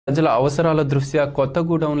ప్రజల అవసరాల దృష్ట్యా కొత్త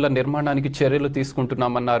గోడౌన్ల నిర్మాణానికి చర్యలు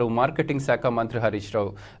తీసుకుంటున్నామన్నారు మార్కెటింగ్ శాఖ మంత్రి హరీష్ రావు.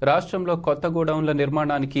 రాష్ట్రంలో కొత్త గోడౌన్ల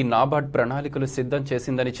నిర్మాణానికి నాబార్డ్ ప్రణాళికలు సిద్ధం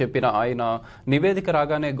చేసిందని చెప్పిన ఆయన నివేదిక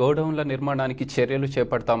రాగానే గోడౌన్ల నిర్మాణానికి చర్యలు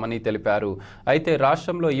చేపడతామని తెలిపారు. అయితే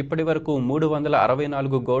రాష్ట్రంలో ఇప్పటివరకు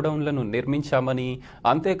 364 గోడౌన్లను నిర్మించామని,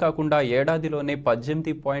 అంతేకాకుండా ఏడాదిలోనే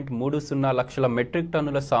 18.30 లక్షల మెట్రిక్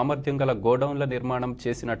టన్నుల సామర్థ్యం గల గోడౌన్ల నిర్మాణం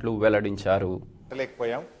చేసినట్లు వెల్లడించారు.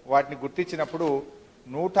 వాటిని గుర్తించినప్పుడు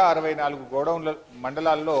 164 గోడౌన్ల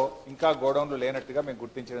మండలాల్లో ఇంకా గోడౌన్లు లేనట్టుగా మేము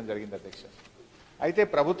గుర్తించడం జరిగింది అధ్యక్ష. అయితే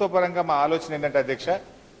ప్రభుత్వ పరంగా మా ఆలోచన ఏంటంటే అధ్యక్ష,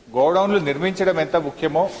 గోడౌన్లు నిర్మించడం ఎంత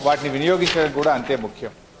ముఖ్యమో వాటిని వినియోగించడం కూడా అంతే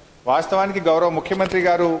ముఖ్యం. వాస్తవానికి గౌరవ ముఖ్యమంత్రి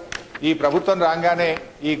గారు ఈ ప్రభుత్వం రాగానే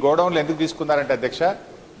ఈ గోడౌన్లు ఎందుకు తీసుకున్నారంటే అధ్యక్ష,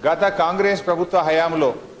 గత కాంగ్రెస్ ప్రభుత్వ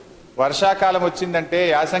హయాంలో వర్షాకాలం వచ్చిందంటే,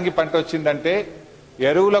 యాసంగి పంట వచ్చిందంటే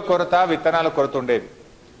ఎరువుల కొరత, విత్తనాల కొరత ఉండేది.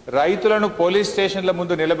 రైతులను పోలీస్ స్టేషన్ల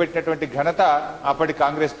ముందు నిలబెట్టినటువంటి ఘనత అప్పటి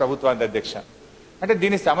కాంగ్రెస్ ప్రభుత్వానికి అధ్యక్ష. అంటే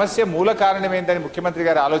దీని సమస్య మూల కారణం ఏంటని ముఖ్యమంత్రి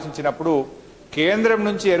గారు ఆలోచించినప్పుడు, కేంద్రం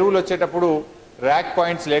నుంచి ఎరువులు వచ్చేటప్పుడు ర్యాక్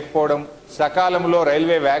పాయింట్స్ లేకపోవడం, సకాలంలో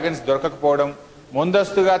రైల్వే వ్యాగన్స్ దొరకకపోవడం,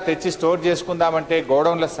 ముందస్తుగా తెచ్చి స్టోర్ చేసుకుందామంటే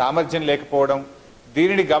గోడౌన్ల సామర్థ్యం లేకపోవడం,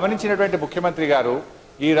 దీనిని గమనించినటువంటి ముఖ్యమంత్రి గారు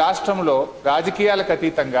ఈ రాష్ట్రంలో రాజకీయాలకు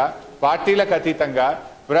అతీతంగా, పార్టీలకు అతీతంగా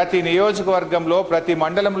ప్రతి నియోజకవర్గంలో, ప్రతి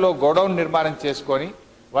మండలంలో గోడౌన్ నిర్మాణం చేసుకొని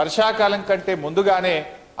వర్షాకాలం కంటే ముందుగానే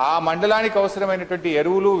ఆ మండలానికి అవసరమైనటువంటి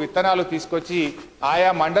ఎరువులు, విత్తనాలు తీసుకొచ్చి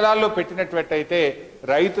ఆయా మండలాల్లో పెట్టినట్లయితే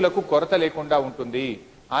రైతులకు కొరత లేకుండా ఉంటుంది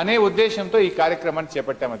అనే ఉద్దేశంతో ఈ కార్యక్రమాన్ని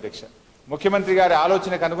చేపట్టాం అధ్యక్ష. ముఖ్యమంత్రి గారి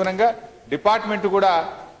ఆలోచనకు అనుగుణంగా డిపార్ట్మెంట్ కూడా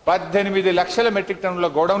 18 లక్షల మెట్రిక్ టన్నుల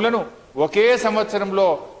గోడౌన్లను ఒకే సంవత్సరంలో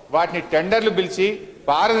వాటిని టెండర్లు పిలిచి,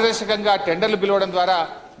 పారదర్శకంగా టెండర్లు పిలవడం ద్వారా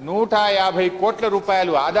 150 కోట్ల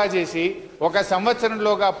రూపాయలు ఆదా చేసి ఒక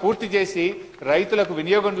సంవత్సరంలోగా పూర్తి చేసి రైతులకు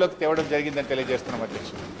వినియోగంలోకి తేవడం జరిగిందని తెలియజేస్తున్నాం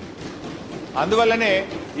అధ్యక్ష. అందువల్లనే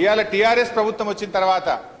ఇవాళ టీఆర్ఎస్ ప్రభుత్వం వచ్చిన తర్వాత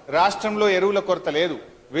రాష్ట్రంలో ఎరువుల కొరత లేదు,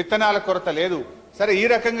 విత్తనాల కొరత లేదు. సరే, ఈ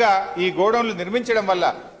రకంగా ఈ గోడౌన్లు నిర్మించడం వల్ల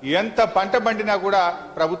ఎంత పంట పండినా కూడా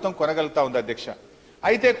ప్రభుత్వం కొనగలుగుతా ఉంది అధ్యక్ష.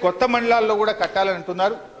 అయితే కొత్త మండలాల్లో కూడా కట్టాలని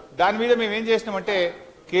అంటున్నారు. దాని మీద మేము ఏం చేసినామంటే,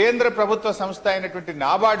 కేంద్ర ప్రభుత్వ సంస్థ అయినటువంటి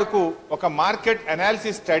నాబార్డుకు ఒక మార్కెట్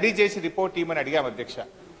అనాలిసిస్ స్టడీ చేసి రిపోర్ట్ ఇవ్వమని అడిగాం అధ్యక్ష.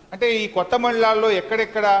 అంటే ఈ కొత్త మండలాల్లో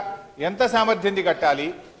ఎక్కడెక్కడ ఎంత సామర్థ్యం కట్టాలి,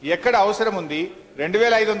 ఎక్కడ అవసరం ఉంది,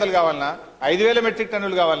 2500 కావాలన్నా, 5000 మెట్రిక్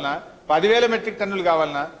టన్నులు కావాలన్నా, 10,000 మెట్రిక్ టన్నులు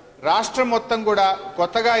కావాలన్నా, రాష్ట్రం మొత్తం కూడా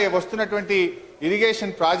కొత్తగా వస్తున్నటువంటి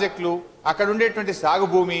ఇరిగేషన్ ప్రాజెక్టులు, అక్కడ ఉండేటువంటి సాగు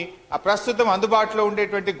భూమి, ఆ ప్రస్తుతం అందుబాటులో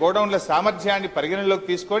ఉండేటువంటి గోడౌన్ల సామర్థ్యాన్ని పరిగణలోకి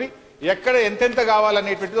తీసుకొని ఎక్కడ ఎంతెంత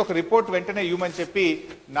కావాలనేటువంటిది ఒక రిపోర్ట్ వెంటనే ఇవ్వమని చెప్పి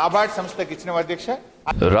నాబార్డ్ సంస్థకి ఇచ్చిన అధ్యక్ష.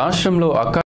 రాష్ట్రంలో